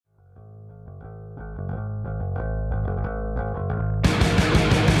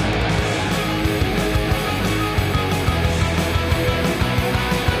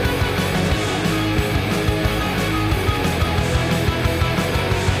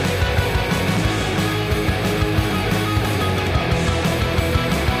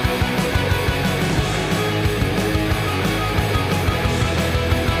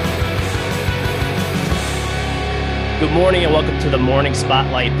Good morning and welcome to the Morning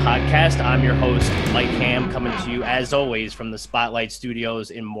Spotlight podcast. I'm your host, Mike Ham, coming to you as always from the Spotlight Studios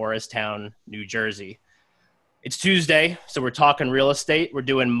in Morristown, New Jersey. It's Tuesday, so we're talking real estate. We're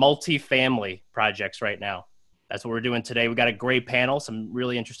doing multifamily projects right now. That's what we're doing today. We got a great panel, some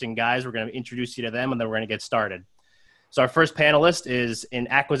really interesting guys. We're going to introduce you to them, and then we're going to get started. So our first panelist is in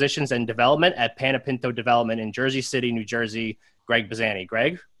acquisitions and development at Panepinto Development in Jersey City, New Jersey, Greg Bazzani.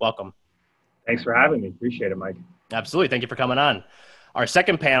 Greg, welcome. Thanks for having me. Appreciate it, Mike. Absolutely. Thank you for coming on. Our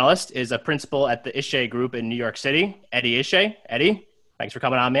second panelist is a principal at the Ishay Group in New York City, Eddie Ishay. Eddie, thanks for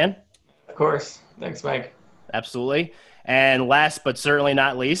coming on, man. Of course. Thanks, Mike. Absolutely. And last but certainly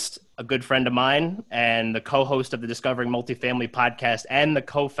not least, a good friend of mine and the co-host of the Discovering Multifamily podcast and the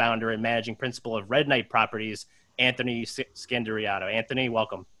co-founder and managing principal of Red Knight Properties, Anthony Scandariato. Anthony,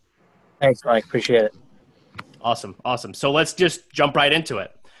 welcome. Thanks, Mike. Appreciate it. Awesome. So let's just jump right into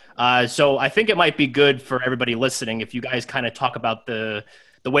it. So I think it might be good for everybody listening if you guys kind of talk about the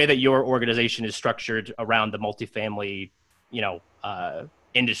way that your organization is structured around the multifamily,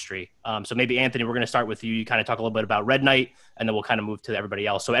 industry. So maybe Anthony, we're going to start with you. You kind of talk a little bit about Red Knight, and then we'll kind of move to everybody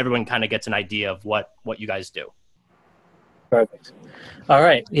else. So everyone kind of gets an idea of what you guys do. Perfect. All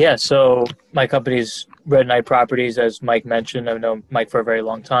right. Yeah. So my company's Red Knight Properties, as Mike mentioned. I've known Mike for a very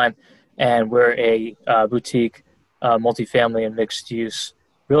long time, and we're a boutique multifamily and mixed use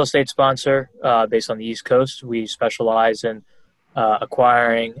real estate sponsor based on the East Coast. We specialize in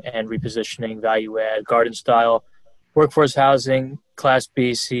acquiring and repositioning value-add garden-style workforce housing, Class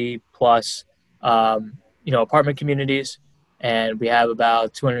B, C plus, apartment communities, and we have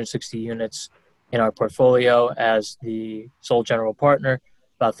about 260 units in our portfolio as the sole general partner,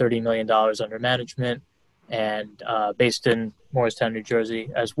 about $30 million under management, and based in Morristown, New Jersey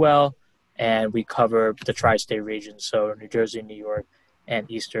as well. And we cover the tri-state region, so New Jersey, New York, and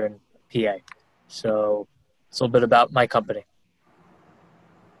Eastern PA. So it's a little bit about my company.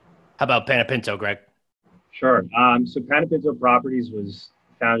 How about Panepinto, Greg? Sure. So Panepinto Properties was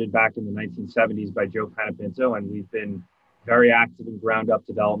founded back in the 1970s by Joe Panepinto, and we've been very active in ground-up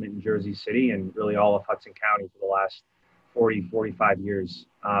development in Jersey City and really all of Hudson County for the last 45 years.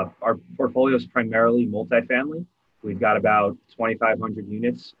 Our portfolio is primarily multifamily. We've got about 2,500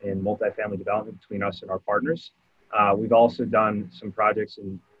 units in multifamily development between us and our partners. We've also done some projects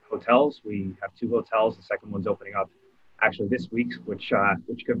in hotels. We have 2 hotels. The second one's opening up actually this week, which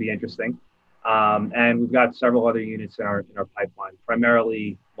could be interesting. And we've got several other units in our pipeline,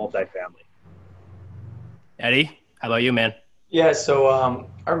 primarily multifamily. Eddie, how about you, man? Yeah, so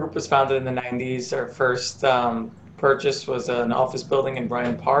our group was founded in the 90s. Our first purchase was an office building in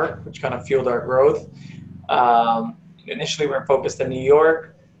Bryant Park, which kind of fueled our growth. Initially, we were focused in New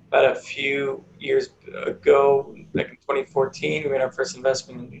York. About a few years ago, like in 2014, we made our first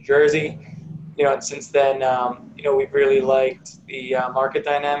investment in New Jersey. And since then, we've really liked the market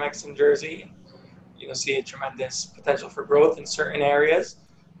dynamics in Jersey. See a tremendous potential for growth in certain areas.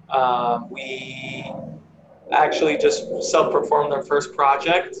 We actually just self-performed our first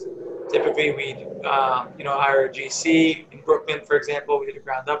project. Typically, we'd hire a GC in Brooklyn, for example. We did a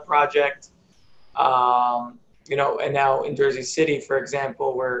ground-up project. And now in Jersey City, for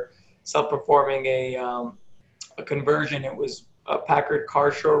example, we're self-performing a conversion. It was a Packard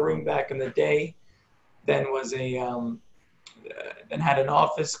car showroom back in the day, then then had an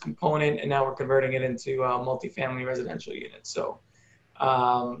office component, and now we're converting it into multifamily residential units. So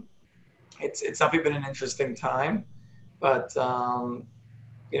it's definitely been an interesting time, but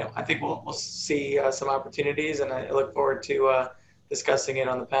I think we'll see some opportunities, and I look forward to discussing it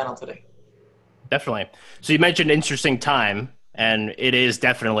on the panel today. Definitely. So you mentioned interesting time, and it is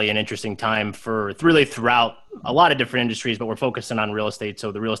definitely an interesting time for really throughout a lot of different industries, but we're focusing on real estate,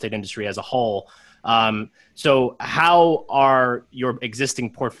 so the real estate industry as a whole. So how are your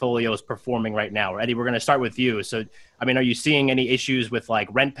existing portfolios performing right now? Eddie, we're going to start with you. So, are you seeing any issues with like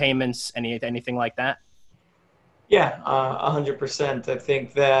rent payments, anything like that? Yeah, 100%. I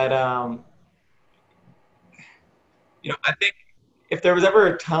think that, I think if there was ever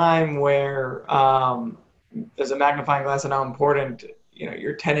a time where there's a magnifying glass on how important,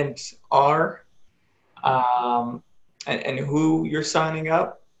 your tenants are and who you're signing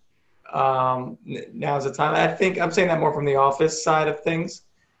up, now's the time. I think I'm saying that more from the office side of things.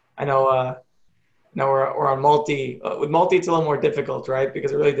 I know we're on multi. With multi, it's a little more difficult, right?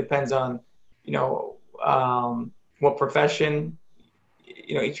 Because it really depends on, what profession,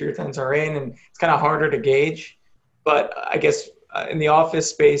 each of your tenants are in, and it's kind of harder to gauge. But I guess in the office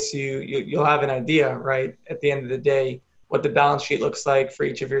space, you'll have an idea, right? At the end of the day, what the balance sheet looks like for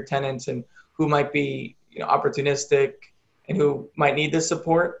each of your tenants and who might be opportunistic and who might need the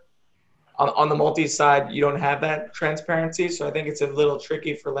support. On the multi side, you don't have that transparency. So I think it's a little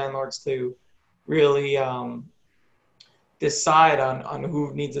tricky for landlords to really decide on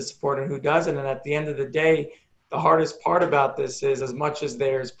who needs the support and who doesn't. And at the end of the day, the hardest part about this is, as much as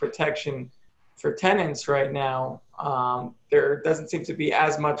there's protection for tenants right now, there doesn't seem to be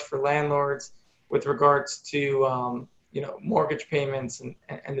as much for landlords with regards to mortgage payments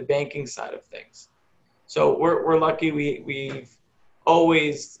and the banking side of things. So we're lucky. We've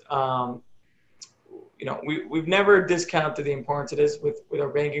always we've never discounted the importance it is with our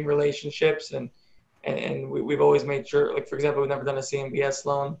banking relationships, and we've always made sure, like, for example, we've never done a CMBS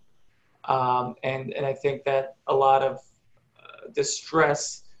loan. And I think that a lot of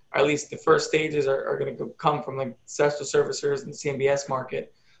distress, or at least the first stages, are going to come from like special servicers and the CMBS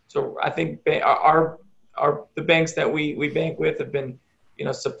market. So I think the banks that we bank with have been,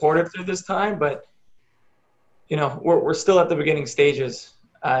 supportive through this time, but we're still at the beginning stages,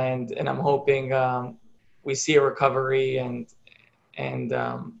 and I'm hoping we see a recovery and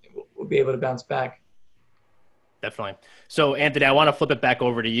we'll be able to bounce back. Definitely. So, Anthony, I want to flip it back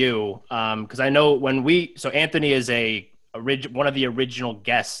over to you because I know Anthony is one of the original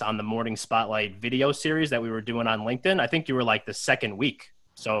guests on the Morning Spotlight video series that we were doing on LinkedIn. I think you were like the second week.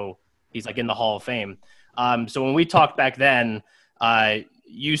 So he's like in the Hall of Fame. So when we talked back then,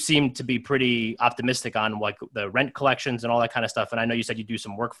 you seemed to be pretty optimistic on like the rent collections and all that kind of stuff. And I know you said you do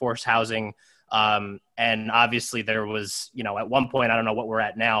some workforce housing. And obviously there was, at one point, I don't know what we're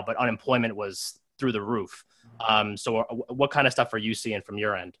at now, but unemployment was through the roof. So what kind of stuff are you seeing from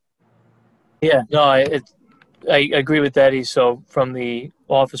your end? Yeah, no, I agree with Eddie. So from the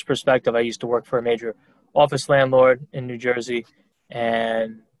office perspective, I used to work for a major office landlord in New Jersey,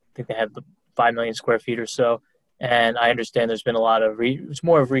 and I think they had 5 million square feet or so. And I understand there's been a lot of it's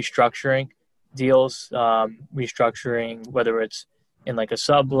more of restructuring deals, restructuring, whether it's in like a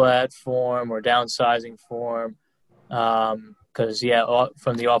sublet form or downsizing form. Because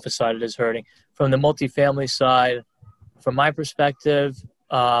from the office side, it is hurting. From the multifamily side, from my perspective,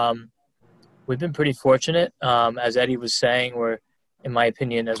 we've been pretty fortunate. As Eddie was saying, we're, in my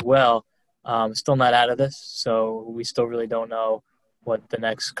opinion as well, still not out of this. So we still really don't know what the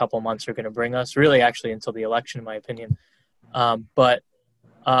next couple of months are going to bring us, really actually until the election, in my opinion. But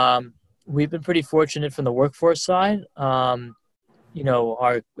we've been pretty fortunate from the workforce side. Our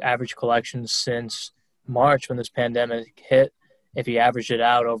average collections since March, when this pandemic hit, if you average it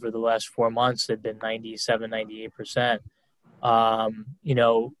out over the last 4 months, they've been 97, 98%.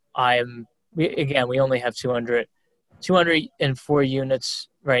 We only have 204 units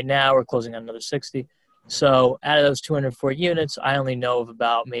right now. We're closing on another 60. So out of those 204 units, I only know of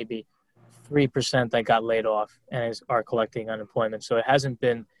about maybe 3% that got laid off and are collecting unemployment. So it hasn't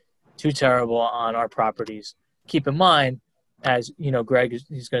been too terrible on our properties. Keep in mind, as Greg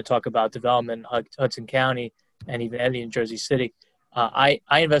he's going to talk about development in Hudson County and even Eddie in Jersey City. I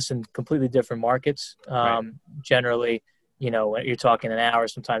invest in completely different markets. Right. Generally, you're talking an hour,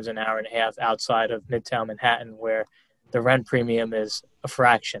 sometimes an hour and a half outside of Midtown Manhattan, where the rent premium is a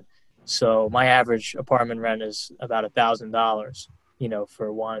fraction. So my average apartment rent is about $1,000,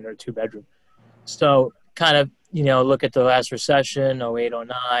 for 1 or 2 bedroom. So kind of, look at the last recession, 08,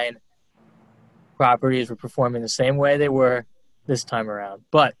 09, properties were performing the same way they were this time around.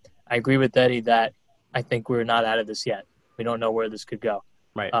 But I agree with Eddie that I think we're not out of this yet. We don't know where this could go.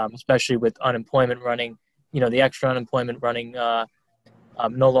 Right. Especially with unemployment running, the extra unemployment running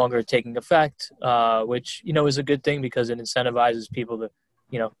no longer taking effect, which, is a good thing because it incentivizes people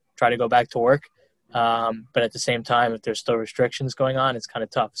to, try to go back to work. But at the same time, if there's still restrictions going on, it's kind of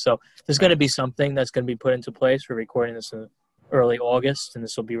tough. So there's going to be something that's going to be put into place. We're recording this in early August, and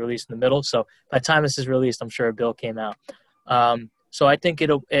this will be released in the middle. So by the time this is released, I'm sure a bill came out. So I think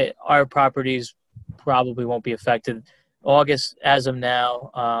our properties probably won't be affected. August, as of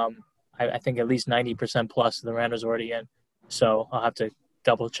now, I think at least 90% plus of the rent is already in. So I'll have to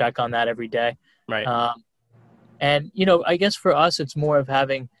double check on that every day. Right. And, I guess for us, it's more of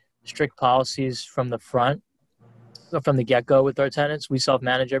having strict policies from the front, from the get-go with our tenants. We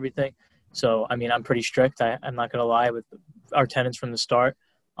self-manage everything. So, I'm pretty strict. I'm not going to lie with our tenants from the start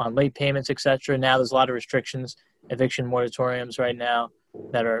on late payments, et cetera. Now there's a lot of restrictions, eviction moratoriums right now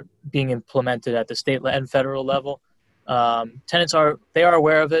that are being implemented at the state and federal level. Tenants are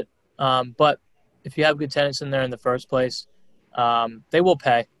aware of it. But if you have good tenants in there in the first place, they will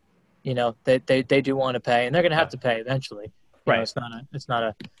pay. They do want to pay, and they're going to have to pay eventually. Right. It's not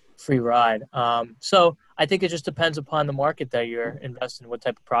a free ride. So I think it just depends upon the market that you're investing in, what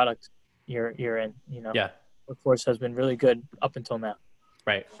type of product you're in. Yeah. Workforce has been really good up until now.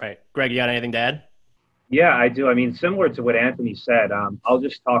 Right. Greg, you got anything to add? Yeah, I do. I mean, similar to what Anthony said, I'll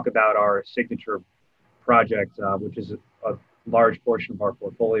just talk about our signature project, which is a large portion of our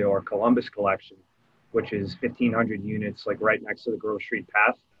portfolio, our Columbus collection, which is 1,500 units, like right next to the Grove Street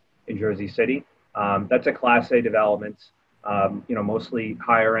Path in Jersey City. That's a Class A development. Mostly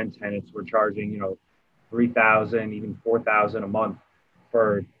higher end tenants. We're charging, 3,000, even 4,000 a month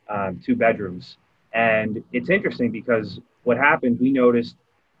for 2 bedrooms. And it's interesting because what happened, we noticed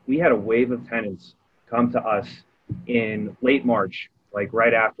we had a wave of tenants come to us in late March, like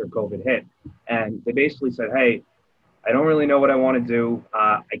right after COVID hit. And they basically said, hey, I don't really know what I want to do.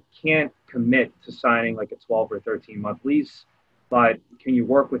 I can't commit to signing like a 12 or 13-month lease, but can you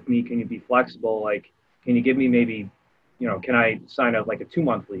work with me? Can you be flexible? Like, can you give me maybe, can I sign up like a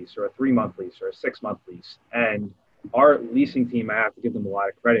 2-month lease or a 3-month lease or a 6-month lease? And our leasing team, I have to give them a lot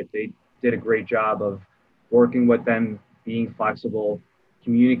of credit. They did a great job of working with them, being flexible,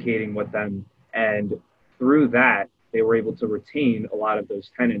 communicating with them. And through that, they were able to retain a lot of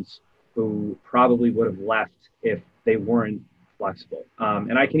those tenants who probably would have left if they weren't flexible.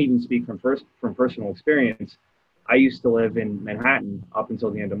 And I can even speak from personal experience. I used to live in Manhattan up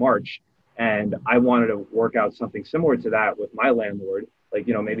until the end of March, and I wanted to work out something similar to that with my landlord, like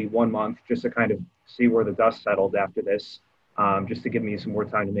maybe 1 month, just to kind of see where the dust settled after this, just to give me some more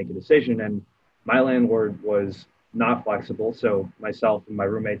time to make a decision. And my landlord was not flexible, so myself and my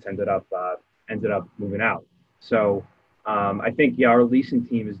roommates ended up moving out. So I think, yeah, our leasing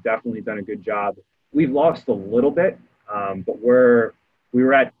team has definitely done a good job. We've lost a little bit, but we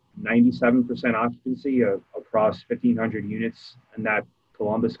were at 97% occupancy across 1,500 units in that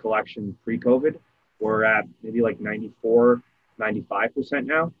Columbus collection pre-COVID. We're at maybe like 94, 95%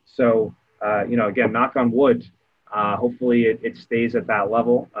 now. So, again, knock on wood, hopefully it stays at that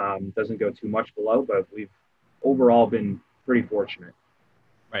level, doesn't go too much below, but we've overall been pretty fortunate.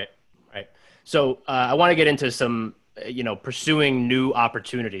 Right, right. So I want to get into some, pursuing new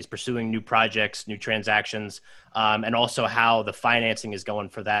opportunities, pursuing new projects, new transactions, and also how the financing is going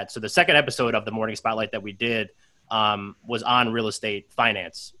for that. So the second episode of the Morning Spotlight that we did was on real estate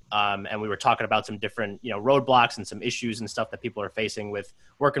finance. And we were talking about some different, roadblocks and some issues and stuff that people are facing with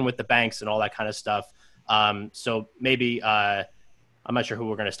working with the banks and all that kind of stuff. So maybe I'm not sure who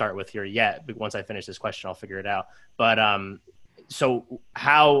we're going to start with here yet, but once I finish this question, I'll figure it out. But so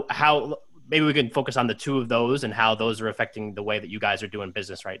how maybe we can focus on the two of those and how those are affecting the way that you guys are doing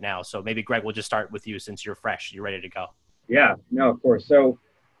business right now. So maybe Greg, we'll just start with you since you're fresh, you're ready to go. Yeah, no, of course. So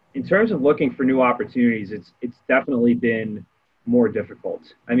in terms of looking for new opportunities, it's definitely been more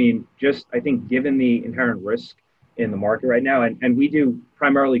difficult. I mean, I think given the inherent risk in the market right now, and we do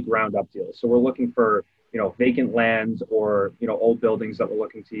primarily ground up deals. So we're looking for, vacant lands or, old buildings that we're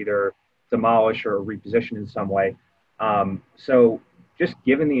looking to either demolish or reposition in some way. So just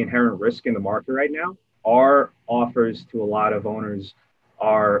given the inherent risk in the market right now, our offers to a lot of owners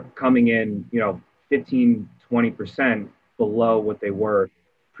are coming in, 15, 20% below what they were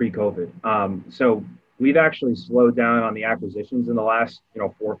pre-COVID. So we've actually slowed down on the acquisitions in the last,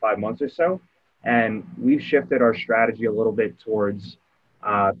 4 or 5 months or so. And we've shifted our strategy a little bit towards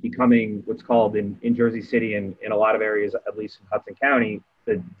becoming what's called in Jersey City and in a lot of areas, at least in Hudson County,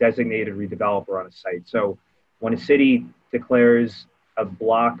 the designated redeveloper on a site. So when a city declares a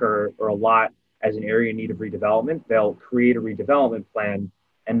block or a lot as an area in need of redevelopment, they'll create a redevelopment plan.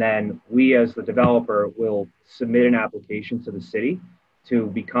 And then we, as the developer, will submit an application to the city to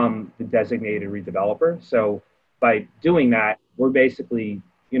become the designated redeveloper. So by doing that, we're basically,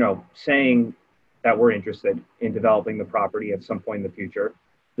 saying that we're interested in developing the property at some point in the future.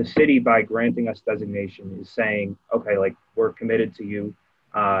 The city, by granting us designation, is saying, okay, like we're committed to you,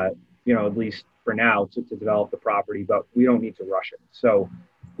 at least for now to develop the property, but we don't need to rush it. So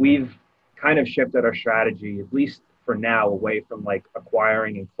we've kind of shifted our strategy, at least for now, away from like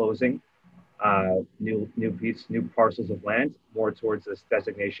acquiring and closing new parcels of land, more towards this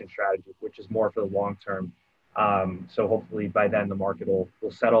designation strategy, which is more for the long term. So hopefully by then the market will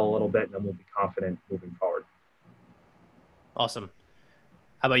settle a little bit and then we'll be confident moving forward. Awesome.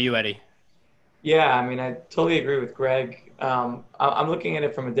 How about you, Eddie? Yeah, I mean, I totally agree with Greg. I'm looking at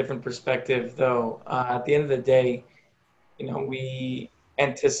it from a different perspective, though. At the end of the day, we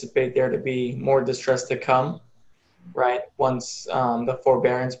anticipate there to be more distress to come, right, once the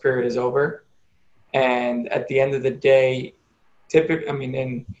forbearance period is over. And at the end of the day,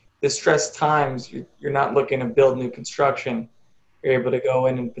 in distressed times, you're not looking to build new construction. You're able to go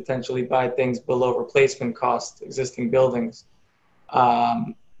in and potentially buy things below replacement cost, existing buildings.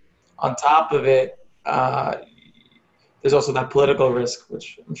 On top of it, there's also that political risk,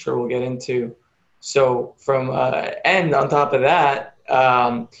 which I'm sure we'll get into. So and on top of that,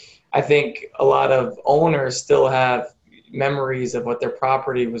 I think a lot of owners still have memories of what their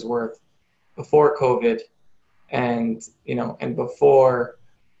property was worth before COVID, and and before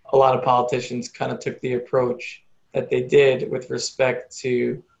a lot of politicians kind of took the approach that they did with respect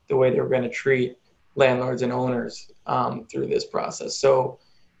to the way they were going to treat landlords and owners through this process. So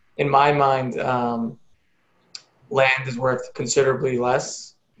in my mind, land is worth considerably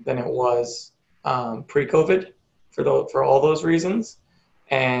less than it was pre-COVID for all those reasons.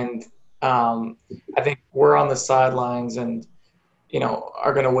 And I think we're on the sidelines and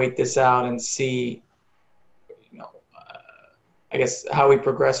are going to wait this out and see, I guess, how we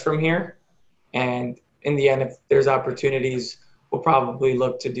progress from here. And in the end, if there's opportunities, we'll probably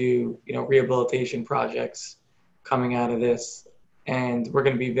look to do rehabilitation projects coming out of this. And we're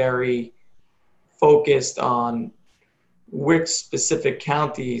going to be very focused on which specific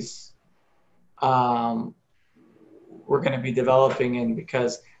counties we're going to be developing in,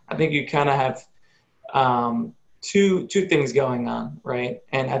 because I think you kind of have two things going on, right?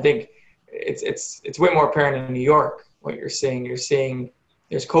 And I think it's way more apparent in New York what you're seeing. You're seeing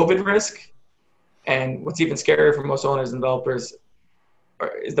there's COVID risk, and what's even scarier for most owners and developers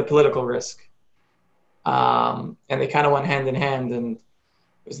is the political risk. And they kind of went hand in hand, and it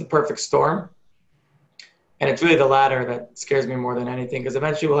was the perfect storm. And it's really the latter that scares me more than anything, because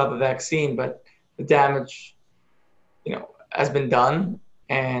eventually we'll have a vaccine, but the damage, has been done,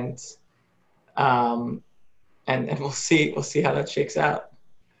 and we'll see how that shakes out.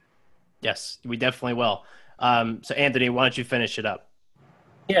 Yes, we definitely will. So Anthony, why don't you finish it up?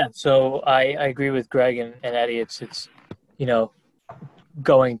 Yeah, so I agree with Greg and Eddie. It's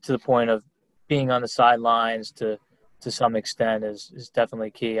going to the point of being on the sidelines to some extent is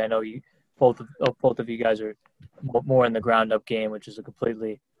definitely key. I know both of you guys are more in the ground up game, which is a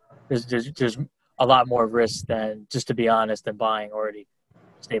completely there's a lot more risk than, just to be honest, than buying already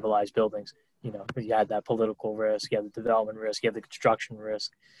stabilized buildings. You have that political risk, you have the development risk, you have the construction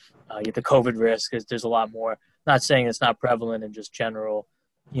risk, you have the COVID risk. There's a lot more. Not saying it's not prevalent in just general,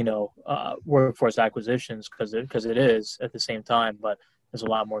 workforce acquisitions, because it is at the same time, but there's a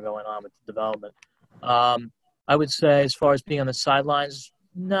lot more going on with the development. I would say, as far as being on the sidelines,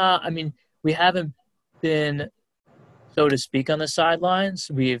 we haven't been, so to speak, on the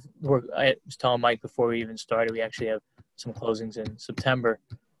sidelines. I was telling Mike before we even started, we actually have some closings in September.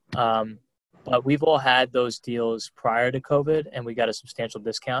 But we've all had those deals prior to COVID, and we got a substantial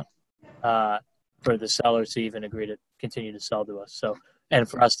discount for the seller to even agree to continue to sell to us. So, and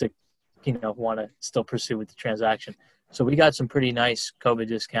for us to, want to still pursue with the transaction. So we got some pretty nice COVID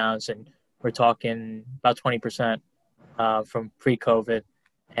discounts, and we're talking about 20% from pre-COVID.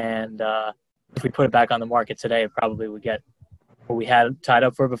 And if we put it back on the market today, it probably would get what we had tied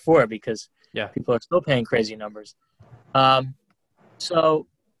up for before, because people are still paying crazy numbers. So,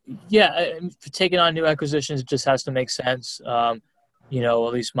 taking on new acquisitions just has to make sense. At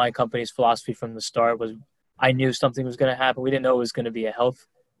least my company's philosophy from the start was, I knew something was going to happen. We didn't know it was going to be a health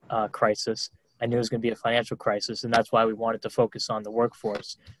crisis. I knew it was going to be a financial crisis, and that's why we wanted to focus on the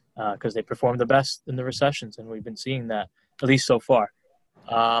workforce, because they perform the best in the recessions, and we've been seeing that, at least so far.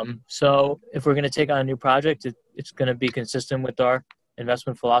 So if we're going to take on a new project, it's going to be consistent with our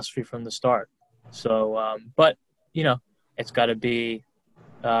investment philosophy from the start. So, but it's got to be,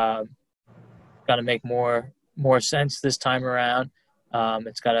 got to make more sense this time around.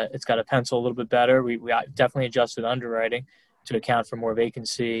 It's got to pencil a little bit better. We definitely adjusted underwriting to account for more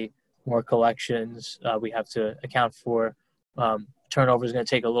vacancy, more collections. We have to account for turnover is going to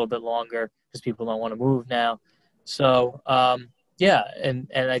take a little bit longer because people don't want to move now. So, and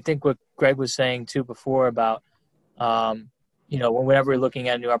I think what Greg was saying too before about, whenever we're looking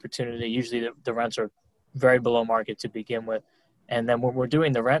at a new opportunity, usually the rents are very below market to begin with. And then when we're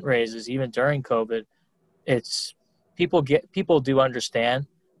doing the rent raises, even during COVID, it's people do understand,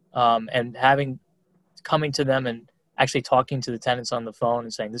 and coming to them and actually talking to the tenants on the phone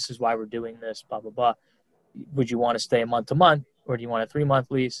and saying, this is why we're doing this, blah, blah, blah. Would you want to stay a month to month, or do you want a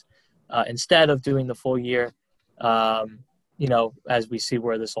 3-month lease instead of doing the full year? As we see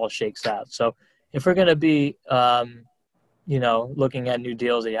where this all shakes out. So if we're going to be, looking at new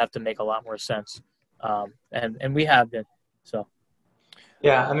deals, they have to make a lot more sense. And we have been, so.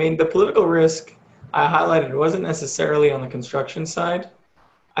 Yeah, I mean, the political risk I highlighted wasn't necessarily on the construction side.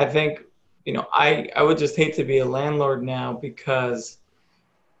 I think, I would just hate to be a landlord now, because,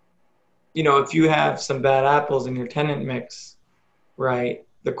 if you have some bad apples in your tenant mix, right,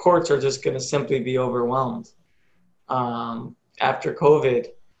 the courts are just going to simply be overwhelmed after COVID.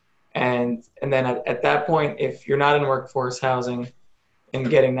 And then at that point, if you're not in workforce housing and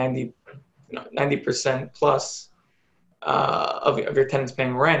getting 90% plus of your tenants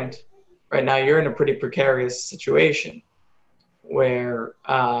paying rent, right now you're in a pretty precarious situation where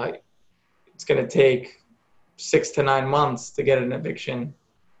it's going to take 6 to 9 months to get an eviction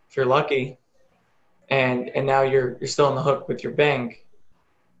if you're lucky, and now you're still on the hook with your bank.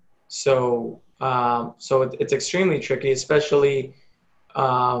 So it's extremely tricky, especially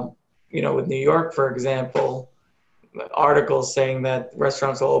with New York, for example, articles saying that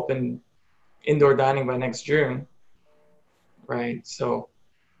restaurants will open indoor dining by next June, right? So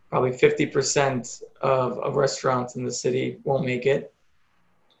probably 50% of restaurants in the city won't make it.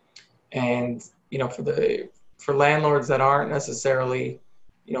 And, for landlords that aren't necessarily,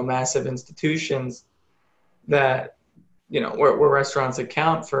 massive institutions that, where restaurants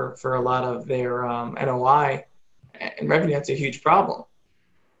account for a lot of their NOI and revenue, that's a huge problem,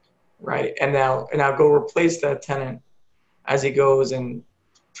 right? And now go replace that tenant as he goes and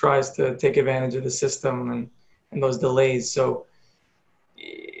tries to take advantage of the system and those delays. So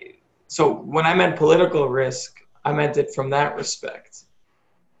when I meant political risk, I meant it from that respect.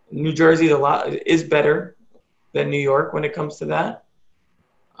 New Jersey is better than New York when it comes to that.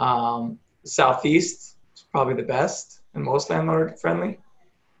 Southeast is probably the best and most landlord friendly.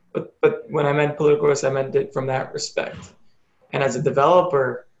 But when I meant political risk, I meant it from that respect. And as a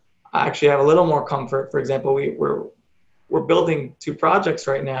developer, I actually have a little more comfort. For example, we're building 2 projects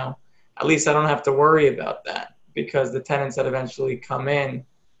right now. At least I don't have to worry about that because the tenants that eventually come in,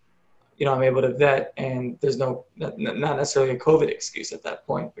 I'm able to vet, and there's not necessarily a COVID excuse at that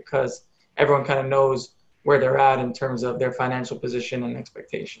point because everyone kind of knows where they're at in terms of their financial position and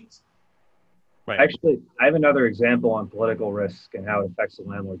expectations. Right. Actually, I have another example on political risk and how it affects the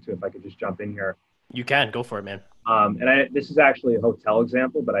landlord too, if I could just jump in here. You can go for it, man. This is actually a hotel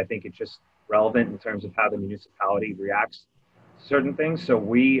example, but I think it's just relevant in terms of how the municipality reacts to certain things. So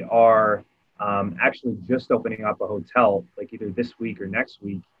we are actually just opening up a hotel like either this week or next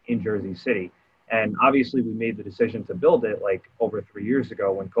week in Jersey City. And obviously we made the decision to build it like over 3 years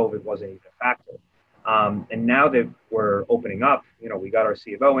ago when COVID wasn't even a factor. And now that we're opening up, we got our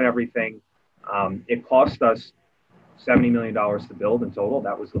C of O and everything. It cost us $70 million to build in total.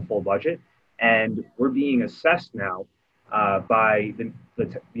 That was the full budget. And we're being assessed now by the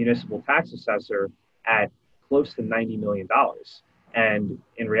municipal tax assessor at close to $90 million. And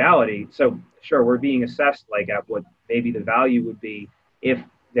in reality, so sure, we're being assessed like at what maybe the value would be if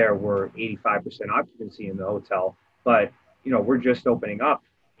there were 85% occupancy in the hotel. But, we're just opening up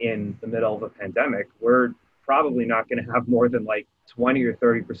in the middle of a pandemic. We're probably not going to have more than like 20 or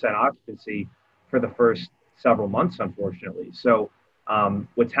 30% occupancy for the first several months, unfortunately. So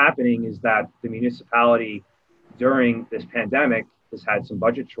what's happening is that the municipality during this pandemic has had some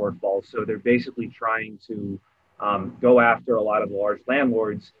budget shortfalls. So they're basically trying to go after a lot of the large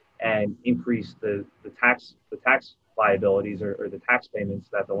landlords and increase the tax liabilities or the tax payments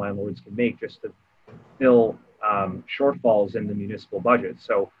that the landlords can make just to fill shortfalls in the municipal budget.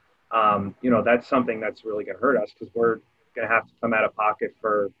 So, that's something that's really going to hurt us because we're going to have to come out of pocket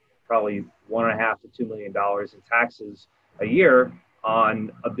for probably $1.5 to $2 million in taxes a year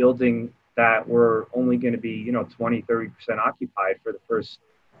on a building that we're only going to be, 20, 30% occupied for the first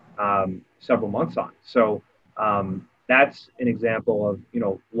several months on. So that's an example of,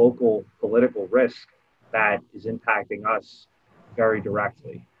 local political risk that is impacting us very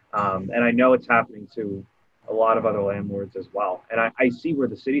directly. And I know it's happening to a lot of other landlords as well. And I see where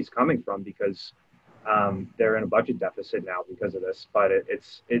the city's coming from because they're in a budget deficit now because of this, but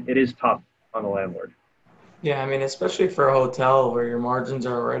it is tough on the landlord. Yeah, I mean, especially for a hotel where your margins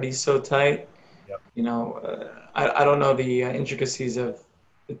are already so tight. Yep. I don't know the intricacies of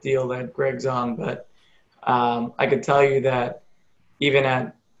the deal that Greg's on, but I could tell you that even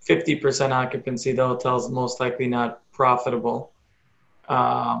at 50% occupancy, the hotel's most likely not profitable.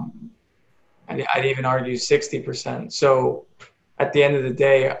 I'd even argue 60%. So at the end of the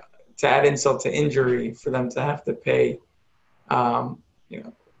day, to add insult to injury, for them to have to pay,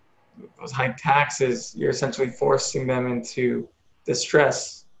 those high taxes, you're essentially forcing them into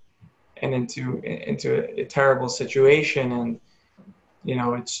distress and into a terrible situation. And,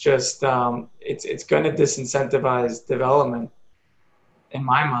 it's just, it's going to disincentivize development in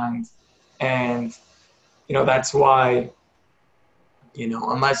my mind. And, that's why,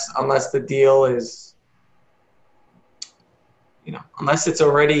 unless the deal is, unless it's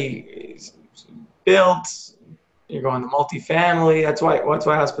already built, you're going to multifamily. That's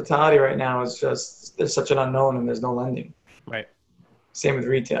why hospitality right now is just, there's such an unknown and there's no lending. Right. Same with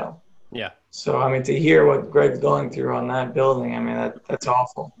retail. Yeah. So, I mean, to hear what Greg's going through on that building, I mean, that's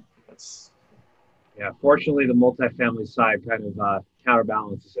awful. Yeah. Fortunately, the multifamily side kind of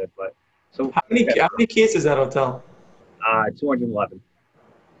counterbalances it. But so how many keys is that hotel? 211.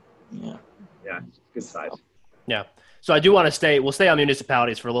 Yeah. Yeah, it's good size. Yeah. So I do want to we'll stay on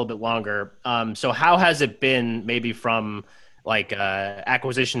municipalities for a little bit longer. So how has it been maybe from like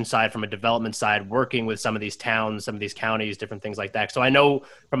acquisition side, from a development side, working with some of these towns, some of these counties, different things like that? So I know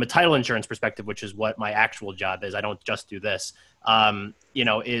from a title insurance perspective, which is what my actual job is, I don't just do this,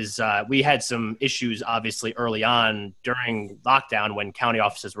 we had some issues obviously early on during lockdown when county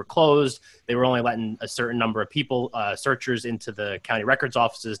offices were closed. They were only letting a certain number of people, searchers into the county records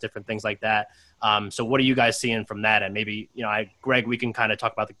offices, different things like that. So what are you guys seeing from that? And maybe, Greg, we can kind of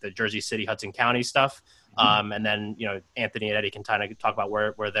talk about the Jersey City, Hudson County stuff. And then, Anthony and Eddie can kind of talk about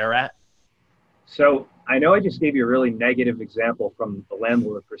where they're at. So I know I just gave you a really negative example from the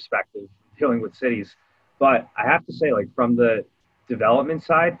landlord perspective dealing with cities, but I have to say, like, from the development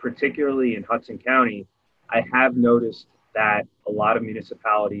side, particularly in Hudson County, I have noticed that a lot of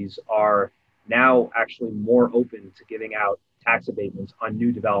municipalities are now actually more open to giving out tax abatements on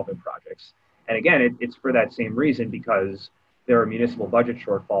new development projects. And again, it's for that same reason, because there are municipal budget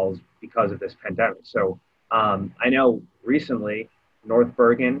shortfalls because of this pandemic. So I know recently North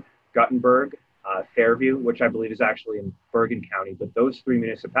Bergen, Guttenberg, Fairview, which I believe is actually in Bergen County, but those three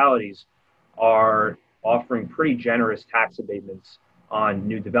municipalities are offering pretty generous tax abatements on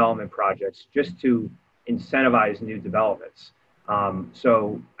new development projects just to incentivize new developments.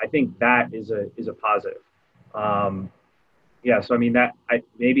 So I think that is a positive. So I mean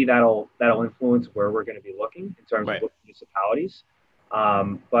maybe that'll influence where we're going to be looking in terms of municipalities.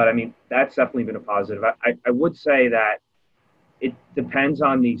 But I mean, that's definitely been a positive. I would say that it depends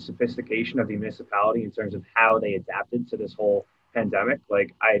on the sophistication of the municipality in terms of how they adapted to this whole pandemic.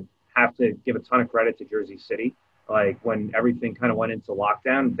 Like, I have to give a ton of credit to Jersey City. Like, when everything kind of went into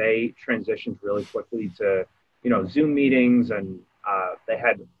lockdown, they transitioned really quickly to, Zoom meetings, and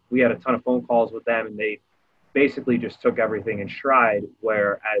we had a ton of phone calls with them, and they basically just took everything in stride,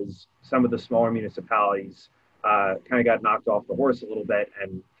 whereas some of the smaller municipalities kind of got knocked off the horse a little bit,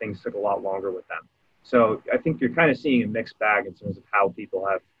 and things took a lot longer with them. So I think you're kind of seeing a mixed bag in terms of how people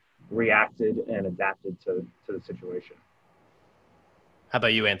have reacted and adapted to the situation. How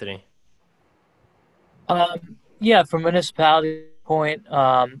about you, Anthony? From municipality point,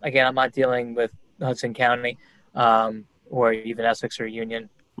 again, I'm not dealing with Hudson County or even Essex or Union.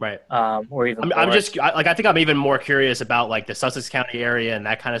 Right. Or even I think I'm even more curious about like the Sussex County area and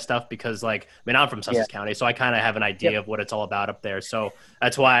that kind of stuff, because I'm from Sussex County, so I kind of have an idea of what it's all about up there. So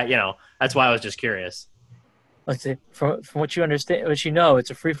that's why I was just curious. Let's see, from what you understand, what you know,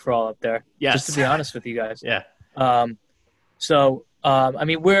 it's a free for all up there. Yes. Just to be honest with you guys. Yeah. I'm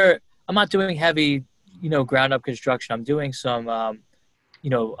not doing heavy, ground up construction. I'm doing some, I'm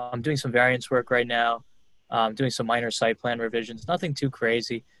doing some variance work right now. Doing some minor site plan revisions, nothing too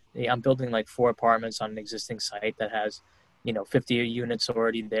crazy. I'm building like 4 apartments on an existing site that has, 50 units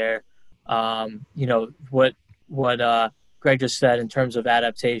already there. What Greg just said in terms of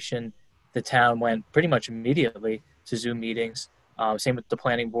adaptation, the town went pretty much immediately to Zoom meetings. Same with the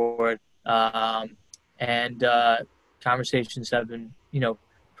planning board. And conversations have been,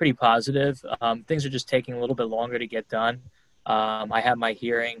 pretty positive. Things are just taking a little bit longer to get done. I have my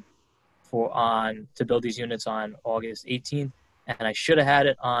hearing to build these units on August 18th, and I should have had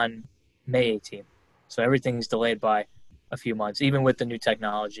it on May 18th. So everything's delayed by a few months, even with the new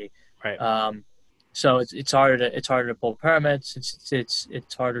technology. Right. So it's harder to pull permits.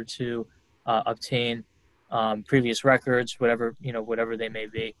 It's harder to obtain previous records, whatever they may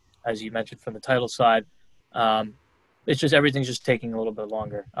be, as you mentioned from the title side. It's just everything's just taking a little bit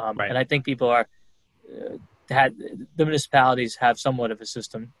longer. Right. And I think people are the municipalities have somewhat of a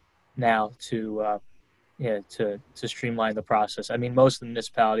system now to streamline the process. I mean, most of the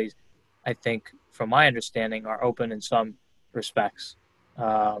municipalities, I think, from my understanding, are open in some respects.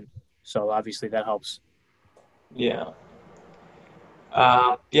 So obviously that helps. Yeah.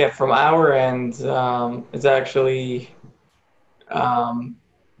 From our end, it's actually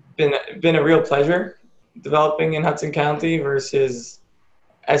been a real pleasure developing in Hudson County versus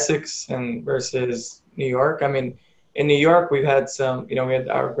Essex and versus New York. I mean, in New York, we've had we had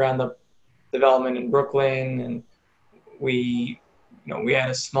our ground up development in Brooklyn, and we had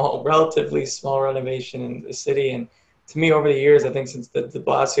a relatively small renovation in the city. And to me, over the years, I think since the de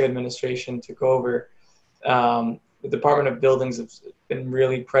Blasio administration took over, the Department of Buildings has been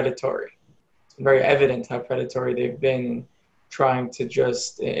really predatory. It's been very evident how predatory they've been, trying to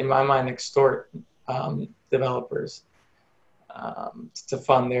just, in my mind, extort developers to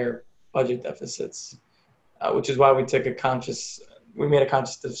fund their budget deficits, which is why we made a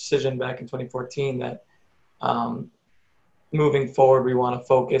conscious decision back in 2014 that moving forward, we want to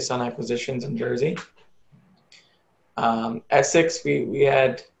focus on acquisitions in Jersey. Essex, we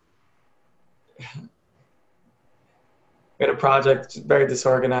had a project very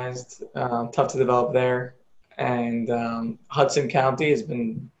disorganized, tough to develop there, and Hudson County has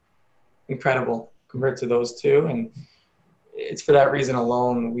been incredible compared to those two, and it's for that reason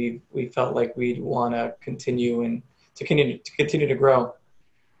alone we felt like we'd want to continue to grow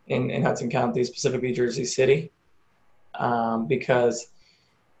in Hudson County, specifically Jersey City, because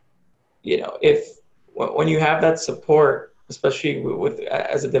if when you have that support, especially with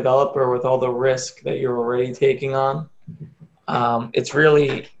as a developer with all the risk that you're already taking on, it's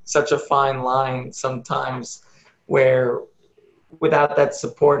really such a fine line sometimes where without that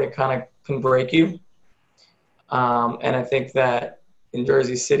support it kind of can break you. And I think that in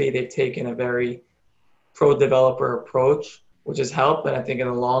Jersey City they've taken a very pro-developer approach, which has helped, and I think in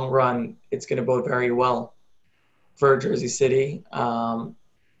the long run it's going to bode very well for Jersey City.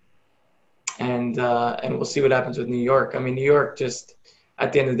 And we'll see what happens with New York. I mean, New York just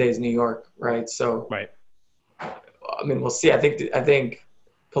at the end of the day is New York, right? So, right. I mean, we'll see. I think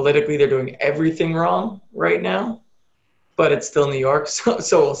politically they're doing everything wrong right now, but it's still New York. So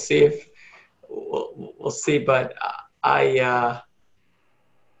we'll see if we'll see. But I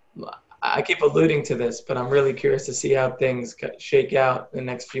keep alluding to this, but I'm really curious to see how things shake out in the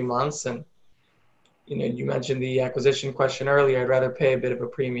next few months. And you mentioned the acquisition question earlier. I'd rather pay a bit of a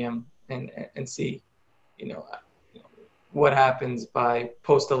premium and see, what happens by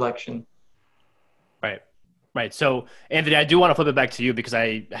post-election. Right. Right. So, Anthony, I do want to flip it back to you because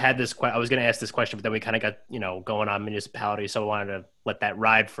I had this. I was going to ask this question, but then we kind of got going on municipality, so I wanted to let that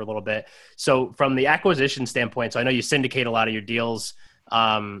ride for a little bit. So, from the acquisition standpoint, so I know you syndicate a lot of your deals.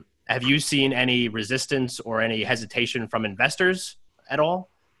 Have you seen any resistance or any hesitation from investors at all?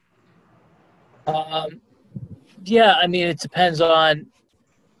 Yeah, I mean, it depends on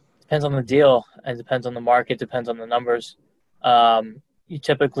the deal, and depends on the market, depends on the numbers.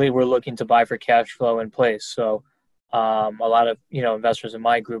 We're looking to buy for cash flow in place. So a lot of investors in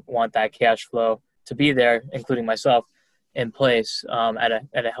my group want that cash flow to be there, including myself, in place at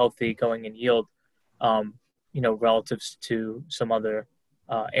a healthy going in yield, relative to some other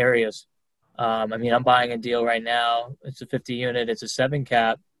areas. I mean, I'm buying a deal right now. It's a 50 unit. It's a 7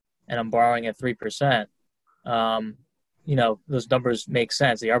 cap, and I'm borrowing at 3%. Those numbers make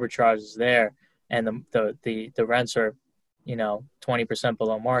sense. The arbitrage is there, and the rents are 20%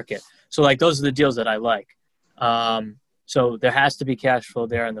 below market. So like those are the deals that I like. So there has to be cash flow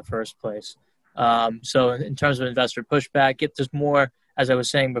there in the first place. So in terms of investor pushback, there's more, as I was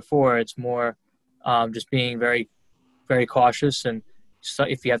saying before, it's more just being very, very cautious. And so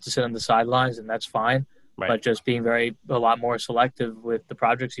if you have to sit on the sidelines, then that's fine. Right. But just being a lot more selective with the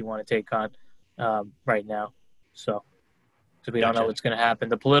projects you want to take on right now. So we don't know what's going to happen.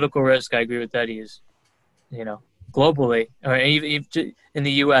 The political risk, I agree with that. Is, globally, or even in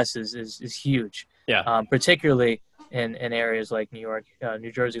the U.S. is huge. Yeah. Particularly in areas like New York.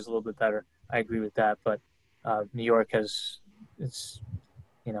 New Jersey is a little bit better. I agree with that. But New York it's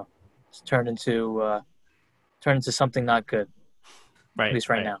turned into something not good. Right. At least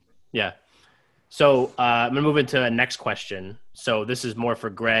right now. Yeah. So I'm going to move into the next question. So this is more for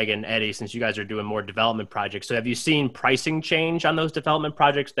Greg and Eddie, since you guys are doing more development projects. So have you seen pricing change on those development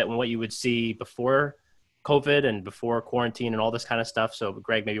projects that what you would see before COVID and before quarantine and all this kind of stuff? So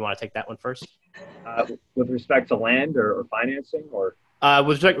Greg, maybe you want to take that one first. With respect to land or financing, or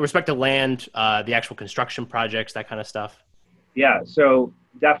with respect to land, the actual construction projects, that kind of stuff. Yeah. So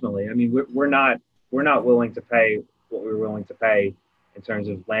definitely. I mean, we're not willing to pay what we were willing to pay in terms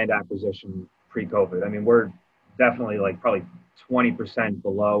of land acquisition pre-COVID. I mean, we're definitely probably 20%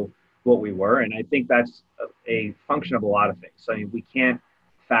 below what we were. And I think that's a function of a lot of things. So, I mean, we can't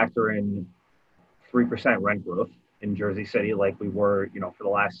factor in 3% rent growth in Jersey City like we were, for the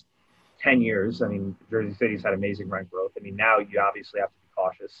last 10 years. I mean, Jersey City's had amazing rent growth. I mean, now you obviously have to be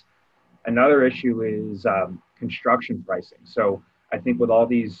cautious. Another issue is construction pricing. So I think with all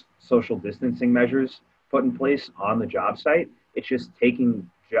these social distancing measures put in place on the job site, it's just taking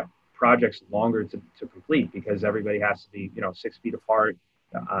projects longer to complete because everybody has to be 6 feet apart,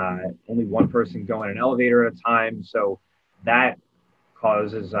 only one person going in an elevator at a time. So that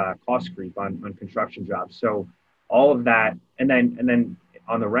causes cost creep on construction jobs. So all of that, and then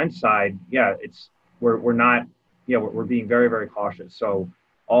on the rent side, we're being very, very cautious. So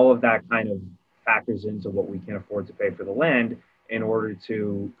all of that kind of factors into what we can afford to pay for the land in order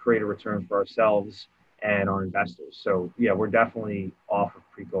to create a return for ourselves and our investors. So yeah, we're definitely off of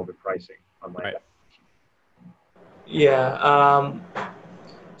pre-COVID pricing on land. Right. Yeah.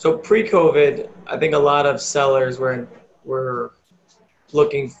 So pre-COVID, I think a lot of sellers were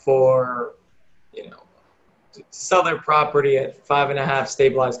looking for, to sell their property at 5.5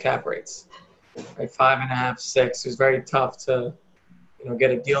 stabilized cap rates, right? 5.5, 6. It was very tough to,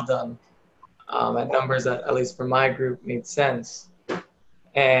 get a deal done at numbers that, at least for my group, made sense.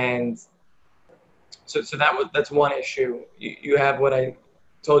 And so that's one issue. You have what I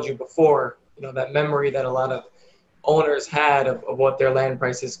told you before, that memory that a lot of owners had of what their land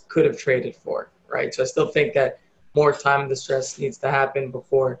prices could have traded for, right? So I still think that more time and distress needs to happen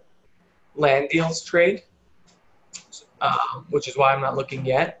before land deals trade, which is why I'm not looking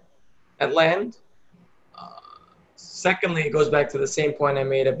yet at land. Secondly, it goes back to the same point I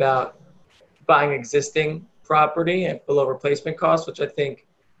made about buying existing property at below replacement cost, which I think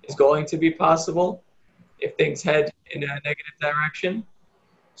is going to be possible if things head in a negative direction.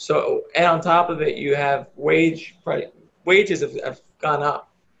 So, and on top of it, you have wages have gone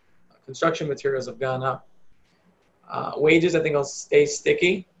up. Construction materials have gone up. Wages, I think, will stay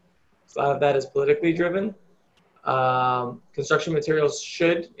sticky. A lot of that is politically driven. Construction materials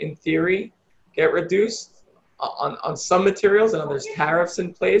should, in theory, get reduced on some materials. I know there's tariffs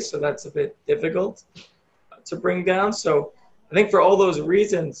in place, so that's a bit difficult to bring down. So I think for all those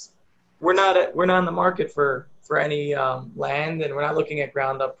reasons, we're not in the market for any land, and we're not looking at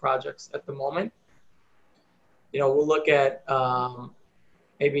ground up projects at the moment. We'll look at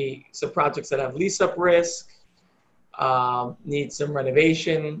maybe some projects that have lease up risk, need some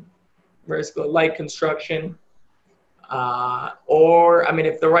renovation risk, light construction. Or,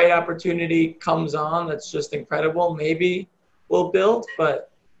 if the right opportunity comes on that's just incredible, maybe we'll build.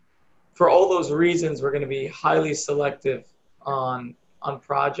 But for all those reasons, we're going to be highly selective on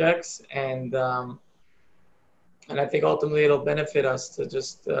projects, and I think ultimately it'll benefit us to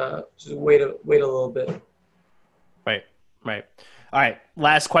just wait a little bit. Right. All right.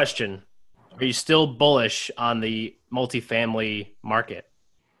 Last question: are you still bullish on the multifamily market?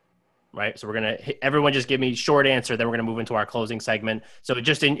 Right. So everyone just give me a short answer. Then we're going to move into our closing segment. So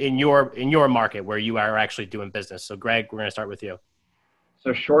just in your market where you are actually doing business. So Greg, we're going to start with you.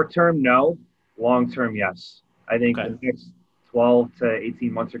 So short term, no. Long term, yes. I think the next 12 to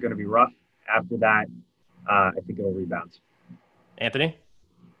 18 months are going to be rough. After that, I think it'll rebound. Anthony?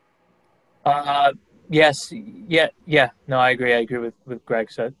 Yes. Yeah. No, I agree. I agree with Greg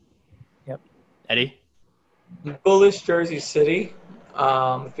said. Yep. Eddie? Bullish Jersey City.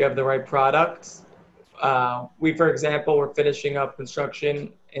 If you have the right product. For example, we're finishing up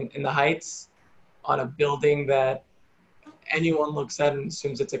construction in the Heights on a building that anyone looks at and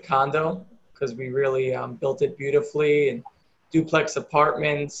assumes it's a condo, because we really built it beautifully, and duplex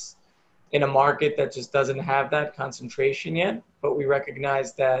apartments in a market that just doesn't have that concentration yet. But we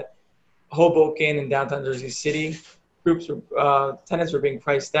recognize that Hoboken and downtown Jersey City tenants were being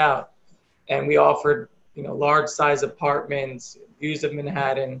priced out, and we offered large size apartments, views of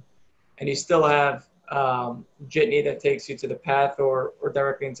Manhattan, and you still have jitney that takes you to the Path or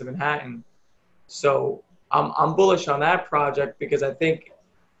directly into Manhattan. So I'm bullish on that project, because I think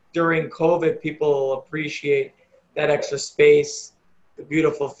during COVID, people appreciate that extra space, the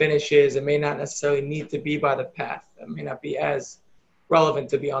beautiful finishes. It may not necessarily need to be by the Path. It may not be as relevant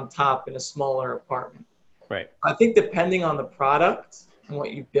to be on top in a smaller apartment. Right. I think depending on the product and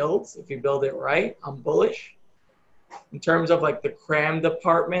what you build, if you build it right, I'm bullish. In terms of like the crammed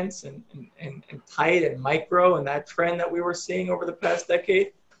apartments and tight and micro and that trend that we were seeing over the past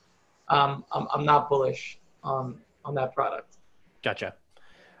decade, I'm not bullish on that product. Gotcha.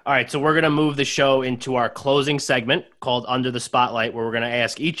 All right, so we're going to move the show into our closing segment called Under the Spotlight, where we're going to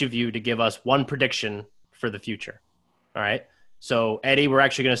ask each of you to give us one prediction for the future. All right. So Eddie, we're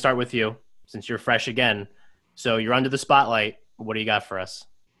actually going to start with you since you're fresh again. So you're under the spotlight. What do you got for us?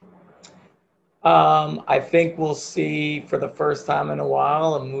 I think we'll see for the first time in a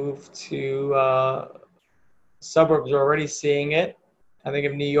while a move to suburbs. We're already seeing it. I think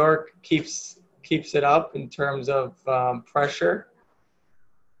if New York keeps it up in terms of pressure,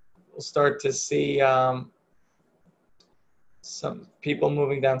 we'll start to see some people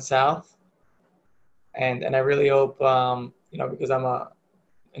moving down south. And I really hope, because I'm a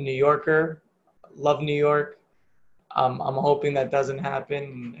New Yorker, love New York. I'm hoping that doesn't happen,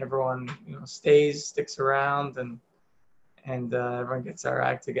 and everyone sticks around, and everyone gets our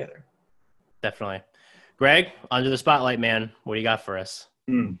act together. Definitely. Greg, under the spotlight, man. What do you got for us?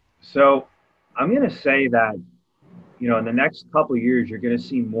 So I'm going to say that, in the next couple of years, you're going to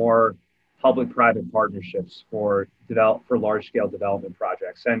see more public-private partnerships for large-scale development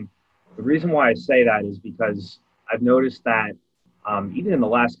projects. And the reason why I say that is because I've noticed that even in the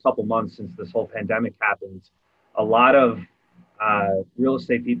last couple months since this whole pandemic happened, a lot of real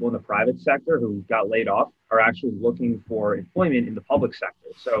estate people in the private sector who got laid off are actually looking for employment in the public sector.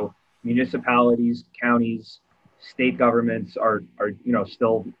 So municipalities, counties, state governments are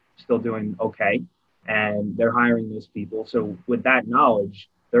still doing okay, and they're hiring those people. So with that knowledge,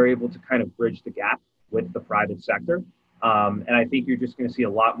 they're able to kind of bridge the gap with the private sector. And I think you're just going to see a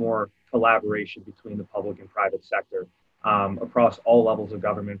lot more collaboration between the public and private sector across all levels of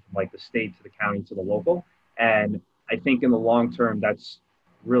government, from like the state to the county to the local. And I think in the long term, that's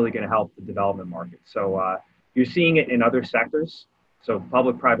really going to help the development market. So you're seeing it in other sectors. So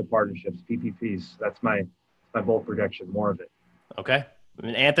public-private partnerships, PPPs. That's my bold prediction. More of it. Okay,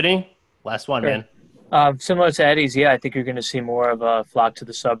 and Anthony, last one, Sure. man. Similar to Eddie's, I think you're going to see more of a flock to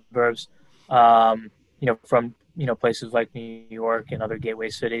the suburbs. From places like New York and other gateway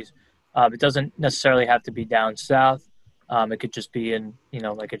cities. It doesn't necessarily have to be down south. It could just be in,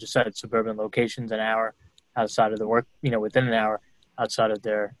 like I just said, suburban locations, an hour outside of the work, within an hour outside of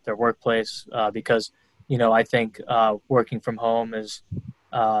their workplace. Because, I think working from home is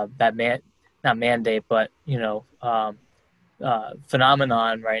not mandate, but,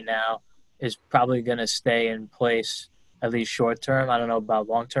 phenomenon right now is probably going to stay in place at least short term. I don't know about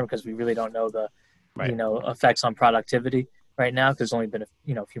long term because we really don't know the effects on productivity right now because it's only been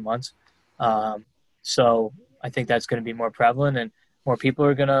a few months. So I think that's going to be more prevalent and more people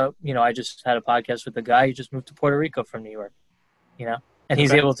are going to, I just had a podcast with a guy who just moved to Puerto Rico from New York, and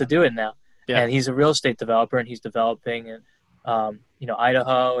he's able to do it now. Yeah. And he's a real estate developer and he's developing in,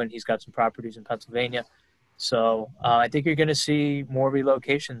 Idaho, and he's got some properties in Pennsylvania. So I think you're going to see more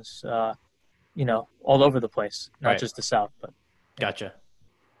relocations, all over the place, not just the South. But Gotcha.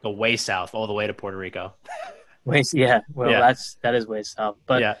 Go way south, all the way to Puerto Rico. That is way south.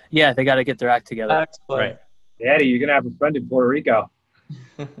 But they got to get their act together. Right. Eddie, you're gonna have a friend in Puerto Rico.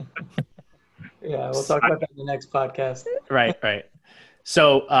 We'll talk about that in the next podcast. Right.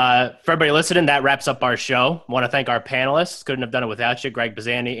 So for everybody listening, that wraps up our show. I want to thank our panelists. Couldn't have done it without you. Greg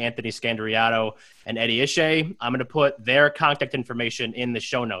Bazzani, Anthony Scandariato, and Eddie Ishay. I'm going to put their contact information in the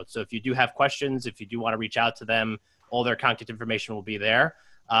show notes. So if you do have questions, if you do want to reach out to them, all their contact information will be there.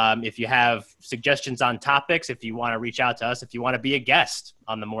 If you have suggestions on topics, if you want to reach out to us, if you want to be a guest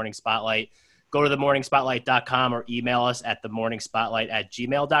on the Morning Spotlight, go to themorningspotlight.com or email us at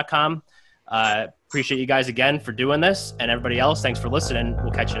themorningspotlight@gmail.com. Appreciate you guys again for doing this, and everybody else, thanks for listening.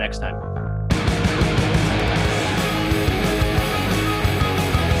 We'll catch you next time.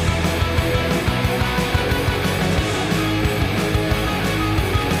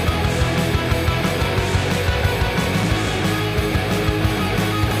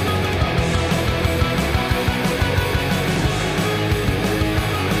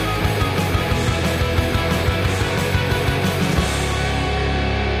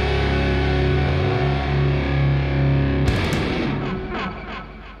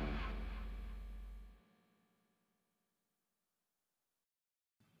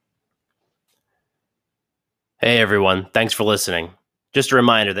 Hey everyone, thanks for listening. Just a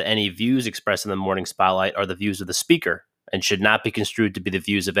reminder that any views expressed in the Morning Spotlight are the views of the speaker and should not be construed to be the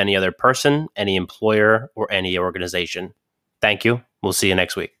views of any other person, any employer, or any organization. Thank you. We'll see you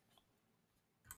next week.